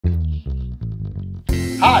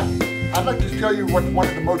Hi, I'd like to show you what's one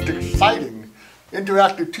of the most exciting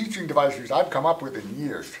interactive teaching devices I've come up with in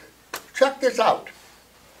years. Check this out.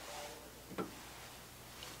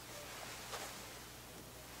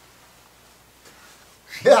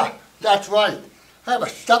 Yeah, that's right. I have a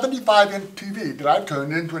 75-inch TV that I've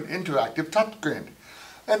turned into an interactive touchscreen.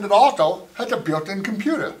 And it also has a built-in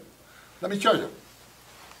computer. Let me show you.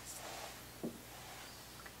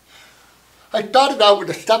 I started out with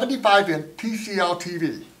a 75-inch TCL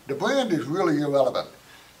TV. The brand is really irrelevant.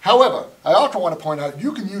 However, I also want to point out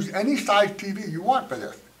you can use any size TV you want for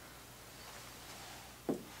this.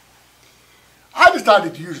 I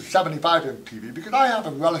decided to use a 75-inch TV because I have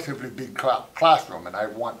a relatively big classroom and I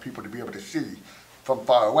want people to be able to see from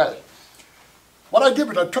far away. What I did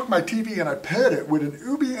was I took my TV and I paired it with an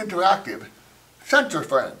Ubi interactive sensor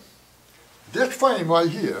frame. This frame right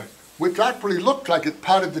here, which actually looks like it's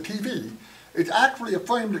part of the TV, it's actually a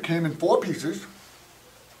frame that came in 4 pieces,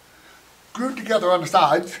 glued together on the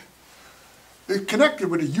sides. It's connected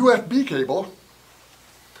with a USB cable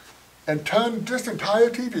and turned this entire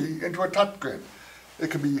TV into a touchscreen.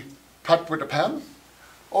 It can be touched with a pen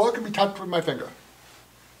or it can be touched with my finger.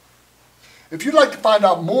 If you'd like to find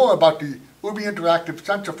out more about the Ubi Interactive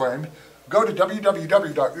Sensor Frame, go to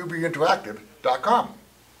www.ubiinteractive.com.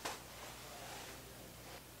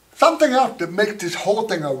 Something else that makes this whole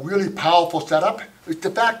thing a really powerful setup is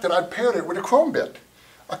the fact that I paired it with a Chrome bit.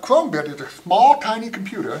 A Chrome bit is a small, tiny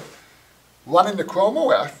computer running the Chrome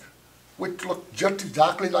OS, which looks just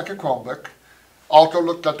exactly like a Chromebook, also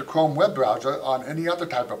looks like the Chrome web browser on any other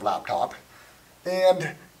type of laptop,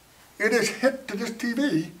 and it is hit to this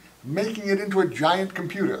TV, making it into a giant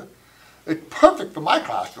computer. It's perfect for my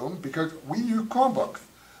classroom because we use Chromebooks,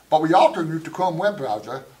 but we also use the Chrome web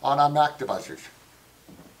browser on our Mac devices.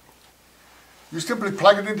 You simply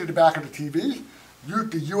plug it into the back of the TV, use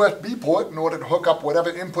the USB port in order to hook up whatever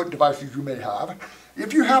input devices you may have.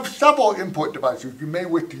 If you have several input devices, you may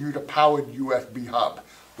wish to use a powered USB hub,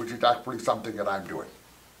 which is actually something that I'm doing.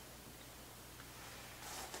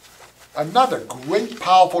 Another great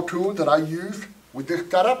powerful tool that I use with this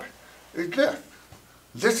setup is this.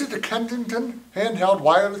 This is the Kensington Handheld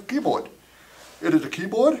wireless keyboard. It is a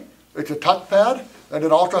keyboard, it's a touchpad, and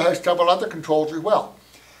it also has several other controls as well.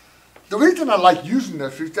 The reason I like using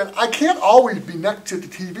this is that I can't always be next to the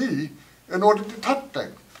TV in order to touch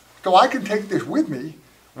things. So I can take this with me,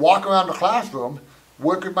 walk around the classroom,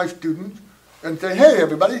 work with my students, and say, hey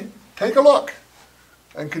everybody, take a look,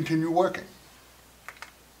 and continue working.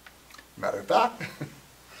 Matter of fact.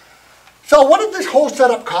 So what did this whole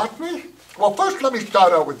setup cost me? Well, first let me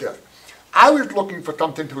start out with this. I was looking for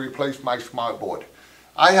something to replace my smartboard.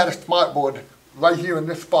 I had a smartboard right here in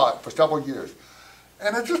this spot for several years.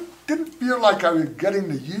 And I just didn't feel like I was getting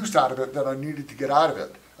the use out of it that I needed to get out of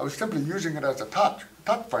it. I was simply using it as a touch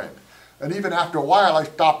frame. And even after a while, I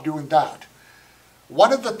stopped doing that.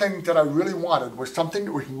 One of the things that I really wanted was something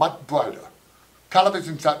that was much brighter.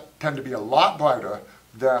 Television sets tend to be a lot brighter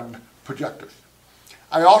than projectors.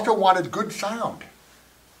 I also wanted good sound.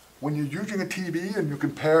 When you're using a TV and you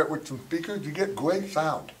compare it with some speakers, you get great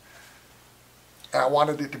sound. And I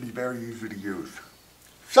wanted it to be very easy to use.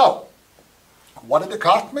 So, what did it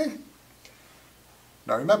cost me?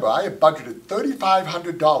 Now remember, I had budgeted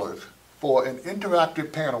 $3,500 for an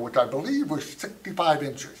interactive panel, which I believe was 65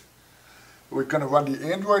 inches. It was going to run the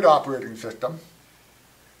Android operating system,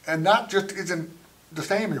 and that just isn't the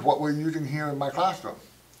same as what we're using here in my classroom.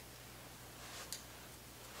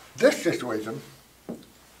 This situation,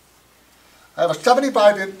 I have a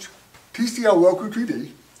 75-inch TCL Roku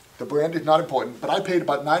TV. The brand is not important, but I paid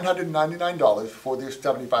about $999 for this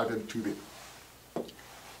 75-inch TV.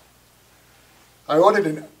 I ordered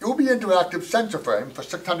an Ubi Interactive Sensor Frame for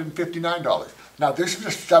 $659. Now this is a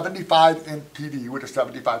 75-inch TV with a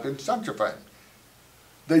 75-inch sensor frame.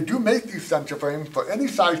 They do make these sensor frames for any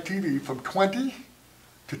size TV from 20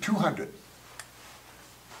 to 200.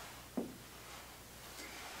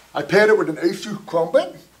 I paired it with an Asus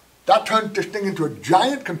Chromebook. That turns this thing into a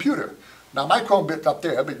giant computer. Now my Chromebook's up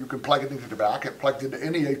there, but you can plug it into the back. It plugs into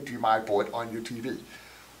any HDMI port on your TV.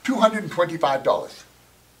 $225.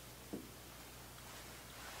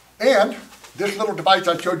 And this little device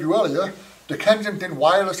I showed you earlier, the Kensington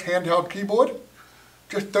wireless handheld keyboard,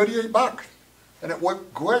 just $38. And it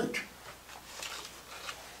worked great.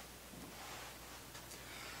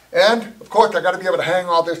 And of course I got to be able to hang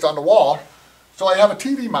all this on the wall. So I have a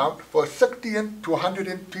TV mount for a 60-inch to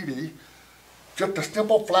 100-inch TV. Just a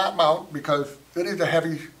simple flat mount because it is a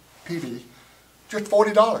heavy TV. Just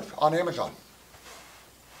 $40 on Amazon.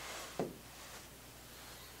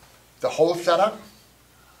 The whole setup,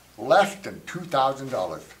 less than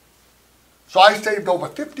 $2,000. So I saved over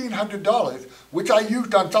 $1,500, which I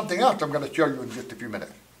used on something else I'm going to show you in just a few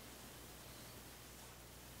minutes.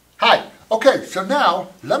 Hi, okay, so now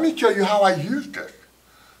let me show you how I use this.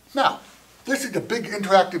 Now, this is a big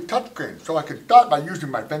interactive touchscreen, so I can start by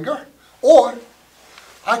using my finger, or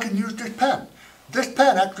I can use this pen. This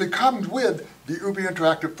pen actually comes with the Ubi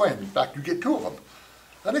Interactive Frame. In fact, you get two of them.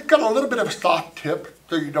 And it's got a little bit of a soft tip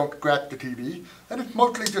so you don't scratch the TV, and it's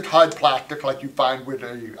mostly just hard plastic like you find with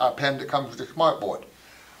a pen that comes with a smartboard.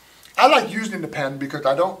 I like using the pen because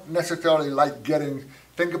I don't necessarily like getting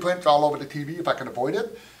fingerprints all over the TV if I can avoid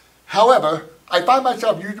it. However, I find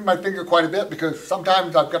myself using my finger quite a bit because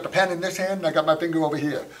sometimes I've got the pen in this hand and I got my finger over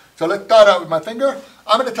here. So let's start out with my finger.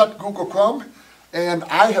 I'm going to touch Google Chrome, and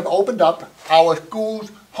I have opened up our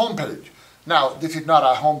school's homepage. Now, this is not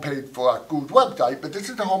our homepage for our school's website, but this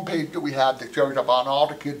is the homepage that we have that shows up on all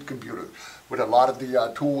the kids' computers with a lot of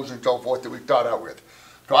the tools and so forth that we start out with.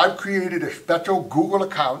 So I've created a special Google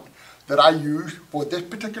account that I use for this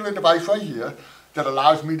particular device right here that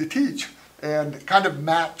allows me to teach and kind of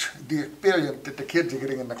match the experience that the kids are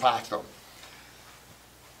getting in the classroom.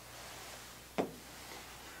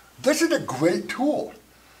 This is a great tool.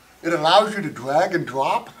 It allows you to drag and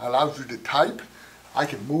drop, allows you to type. I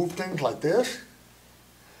can move things like this,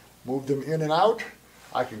 move them in and out.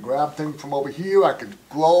 I can grab things from over here, I can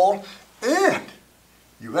scroll, and,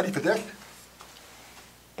 you ready for this?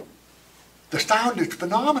 The sound is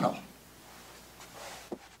phenomenal.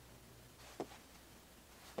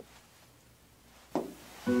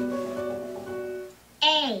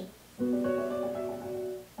 A.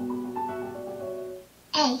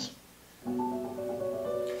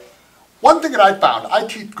 One thing that I found, I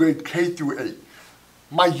teach grades K through 8.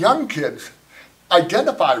 My young kids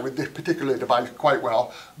identify with this particular device quite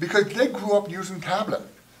well because they grew up using tablets.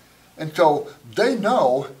 And so they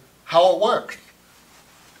know how it works.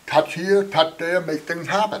 Touch here, touch there, make things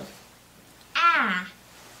happen. Ah.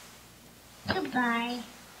 Goodbye.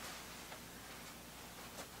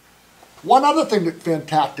 One other thing that's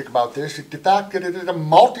fantastic about this is the fact that it is a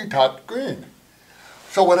multi-touch screen.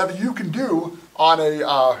 So whatever you can do on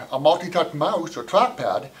a multi-touch mouse or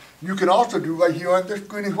trackpad, you can also do right here on this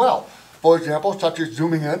screen as well. For example, such as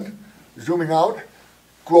zooming in, zooming out,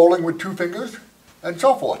 scrolling with 2 fingers, and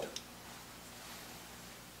so forth.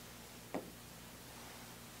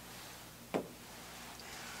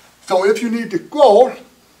 So if you need to scroll,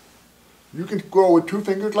 you can scroll with 2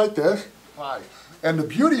 fingers like this. And the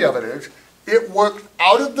beauty of it is, it works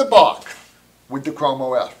out of the box with the Chrome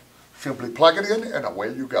OS. Simply plug it in and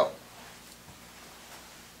away you go.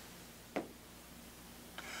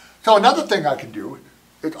 So another thing I can do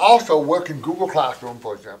is also work in Google Classroom,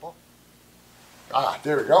 for example.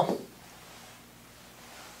 There we go.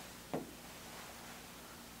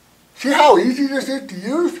 See how easy this is to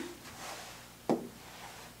use?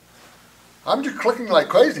 I'm just clicking like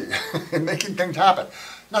crazy and making things happen.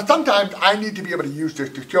 Now sometimes I need to be able to use this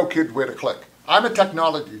to show kids where to click. I'm a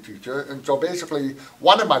technology teacher, and so basically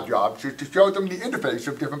one of my jobs is to show them the interface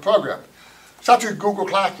of different programs, such as Google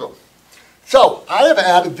Classroom. So I have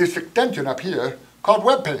added this extension up here called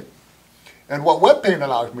WebPaint. And what WebPaint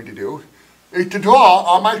allows me to do is to draw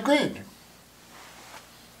on my screen.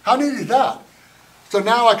 How neat is that? So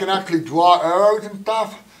now I can actually draw arrows and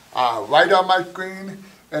stuff right on my screen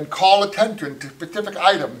and call attention to specific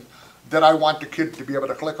items that I want the kids to be able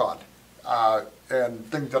to click on and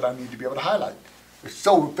things that I need to be able to highlight. It's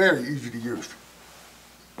so very easy to use.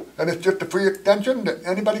 And it's just a free extension that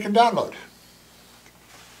anybody can download.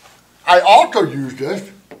 I also use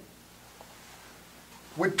this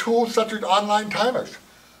with tools such as online timers.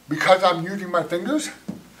 Because I'm using my fingers,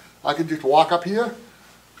 I can just walk up here,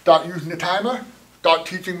 start using the timer, start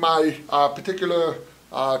teaching my particular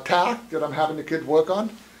task that I'm having the kids work on,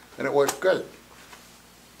 and it works great.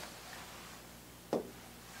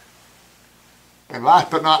 And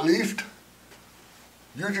last but not least,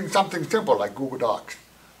 using something simple like Google Docs.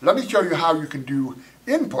 Let me show you how you can do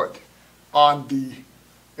input on the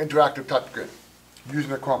interactive touchscreen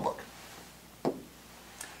using a Chromebook.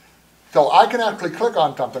 So I can actually click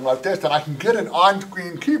on something like this and I can get an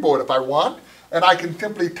on-screen keyboard if I want, and I can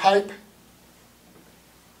simply type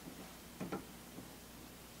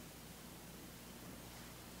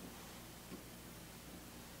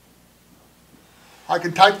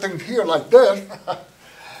things here like this.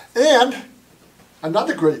 And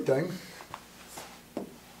another great thing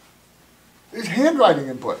is handwriting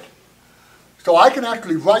input. So I can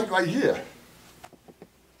actually write right here.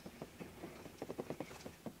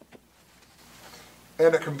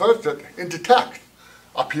 And it converts it into text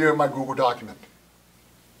up here in my Google document.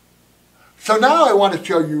 So now I want to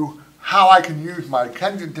show you how I can use my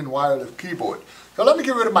Kensington wireless keyboard. So let me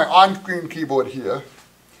get rid of my on-screen keyboard here.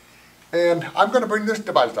 And I'm going to bring this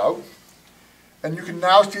device out. And you can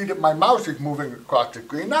now see that my mouse is moving across the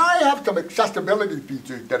screen. Now I have some accessibility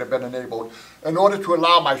features that have been enabled in order to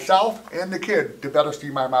allow myself and the kid to better see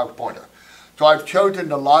my mouse pointer. So I've chosen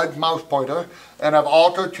the large mouse pointer, and I've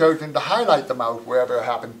also chosen to highlight the mouse wherever it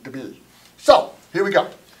happens to be. So, here we go.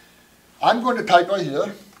 I'm going to type right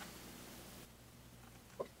here.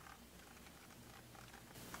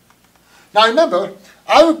 Now remember,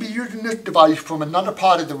 I would be using this device from another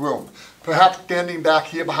part of the room, perhaps standing back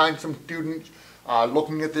here behind some students,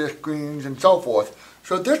 looking at their screens and so forth.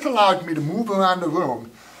 So this allows me to move around the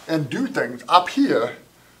room and do things up here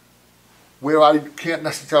where I can't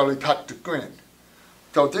necessarily touch the screen.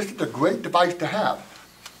 So this is a great device to have.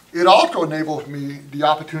 It also enables me the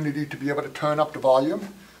opportunity to be able to turn up the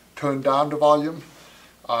volume, turn down the volume,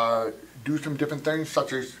 do some different things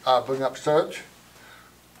such as bring up search,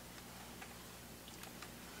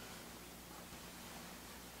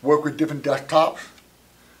 work with different desktops,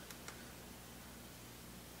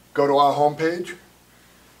 go to our home page,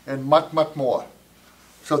 and much, much more.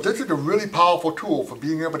 So this is a really powerful tool for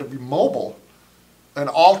being able to be mobile and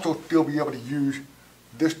also still be able to use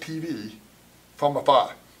this TV from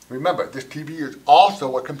afar. Remember, this TV is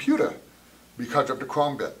also a computer because of the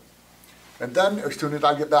Chrome bit. And then as soon as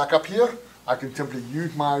I get back up here, I can simply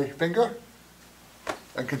use my finger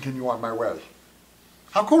and continue on my way.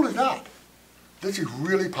 How cool is that? This is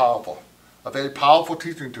really powerful, a very powerful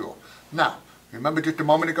teaching tool. Now, remember just a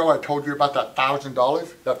moment ago I told you about that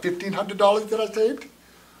 $1,000, that $1,500 that I saved?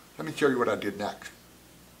 Let me show you what I did next.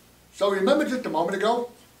 So remember just a moment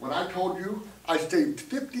ago when I told you I saved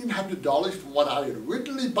 $1,500 from what I had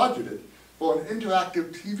originally budgeted for an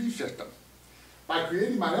interactive TV system. By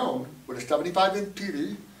creating my own with a 75-inch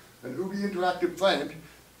TV, an Ubi interactive frame,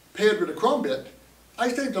 paired with a Chrome bit,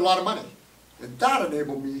 I saved a lot of money. And that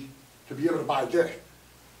enabled me to be able to buy this.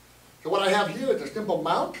 So what I have here is a simple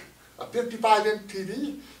mount, a 55-inch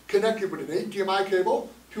TV connected with an HDMI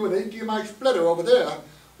cable to an HDMI splitter over there,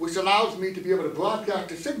 which allows me to be able to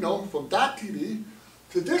broadcast a signal from that TV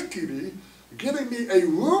to this TV, giving me a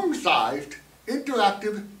room-sized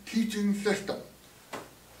interactive teaching system.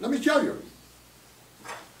 Let me show you.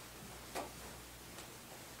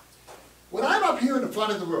 When I'm up here in the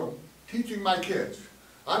front of the room teaching my kids,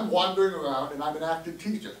 I'm wandering around and I'm an active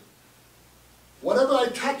teacher. Whatever I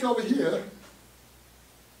touch over here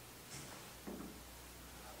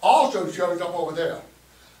also shows up over there.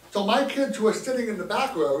 So my kids who are sitting in the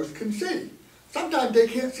back rows can see. Sometimes they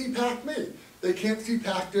can't see past me. They can't see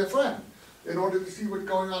past their friend in order to see what's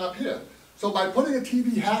going on up here. So by putting a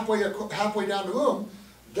TV halfway down the room,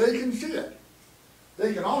 they can see it.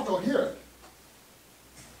 They can also hear it.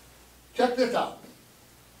 Check this out.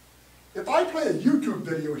 If I play a YouTube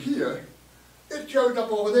video here, it shows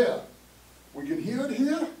up over there. We can hear it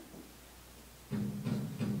here,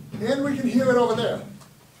 and we can hear it over there.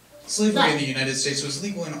 Slavery in the United States was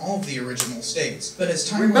legal in all of the original states, but as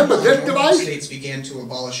time Remember went on, this more device? states began to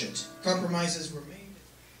abolish it. Compromises were made.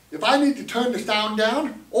 If I need to turn the sound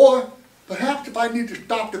down, or perhaps if I need to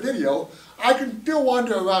stop the video, I can still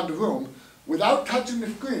wander around the room without touching the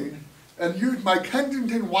screen and use my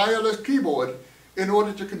Kensington wireless keyboard in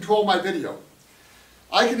order to control my video.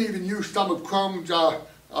 I can even use some of Chrome's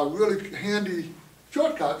really handy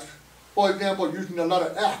shortcuts, for example, using the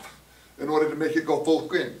letter F in order to make it go full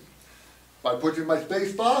screen. By pushing my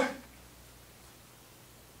space bar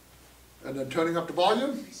and then turning up the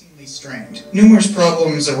volume. Increasingly strained. Numerous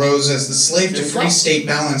problems arose as the slave-to-free state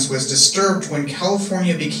balance was disturbed when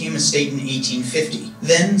California became a state in 1850.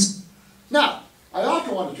 Then... Now, I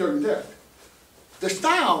also want to show you this. The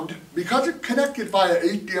sound, because it's connected via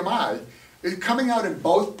HDMI, is coming out in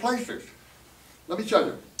both places. Let me show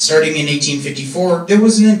you. Starting in 1854, there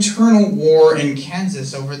was an internal war in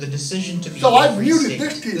Kansas over the decision to be a free state.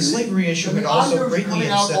 The slavery issue had also greatly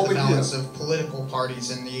upset the balance of political parties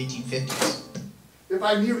in the 1850s. If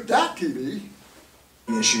I mute that TV,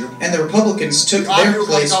 issue, and the Republicans took their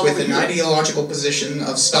place with an ideological position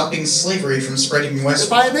of stopping slavery from spreading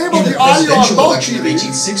westward. In the presidential election of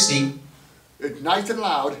 1860, it's nice and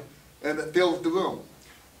loud, and it fills the room.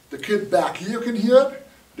 The kids back here can hear it,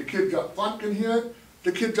 the kids up front can hear it,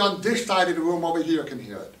 the kids on this side of the room over here can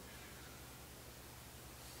hear it.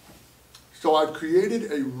 So I've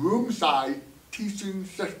created a room-size teaching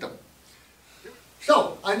system.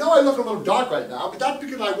 So, I know I look a little dark right now, but that's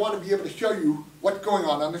because I want to be able to show you what's going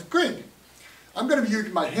on the screen. I'm going to be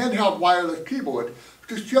using my handheld wireless keyboard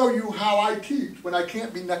to show you how I teach when I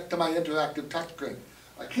can't be next to my interactive touchscreen.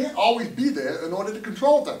 I can't always be there in order to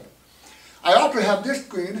control them. I also have this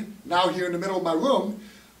screen now here in the middle of my room,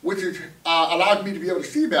 which is, allows me to be able to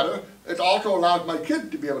see better. It also allows my kids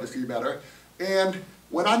to be able to see better. And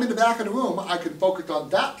when I'm in the back of the room, I can focus on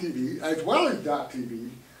that TV as well as that TV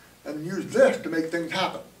and use this to make things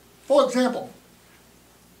happen. For example,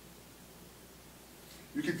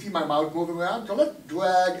 you can see my mouse moving around. So let's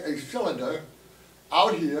drag a cylinder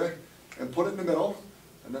out here and put it in the middle.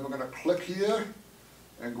 And then we're going to click here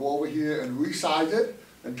and go over here and resize it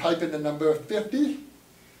and type in the number 50.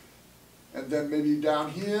 And then maybe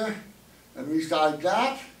down here and resize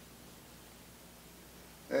that.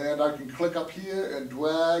 And I can click up here and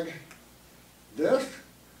drag this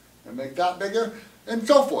and make that bigger and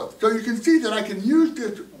so forth. So you can see that I can use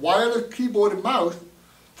this wireless keyboard and mouse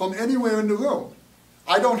from anywhere in the room.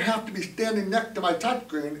 I don't have to be standing next to my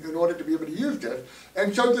touchscreen in order to be able to use this.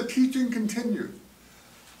 And so the teaching continues.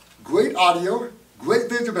 Great audio, great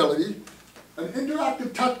visibility, an interactive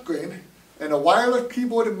touchscreen, and a wireless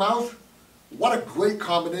keyboard and mouse. What a great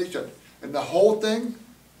combination. And the whole thing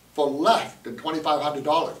for less than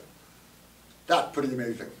 $2,500. That's pretty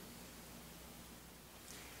amazing.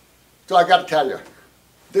 So I got to tell you,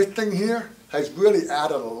 this thing here has really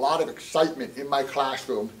added a lot of excitement in my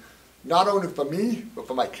classroom, not only for me, but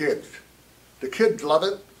for my kids. The kids love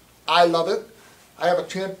it. I love it. I have a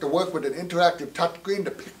chance to work with an interactive touchscreen.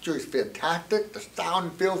 The picture is fantastic. The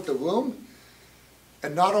sound fills the room.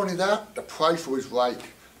 And not only that, the price was right.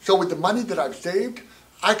 So with the money that I've saved,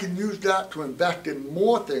 I can use that to invest in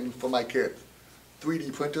more things for my kids.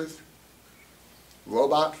 3D printers,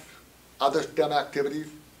 robots, other STEM activities.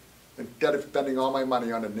 Instead of spending all my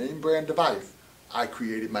money on a name brand device, I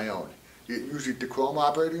created my own. It uses the Chrome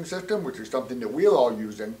operating system, which is something that we're all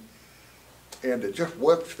using, and it just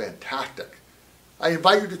works fantastic. I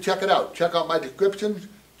invite you to check it out. Check out my descriptions,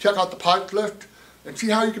 check out the parts list, and see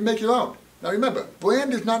how you can make your own. Now remember,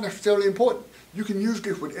 brand is not necessarily important. You can use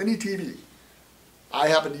this with any TV. I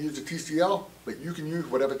happen to use a TCL, but you can use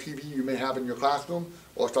whatever TV you may have in your classroom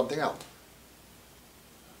or something else.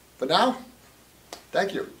 For now,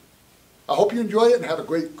 thank you. I hope you enjoy it and have a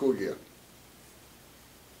great school year.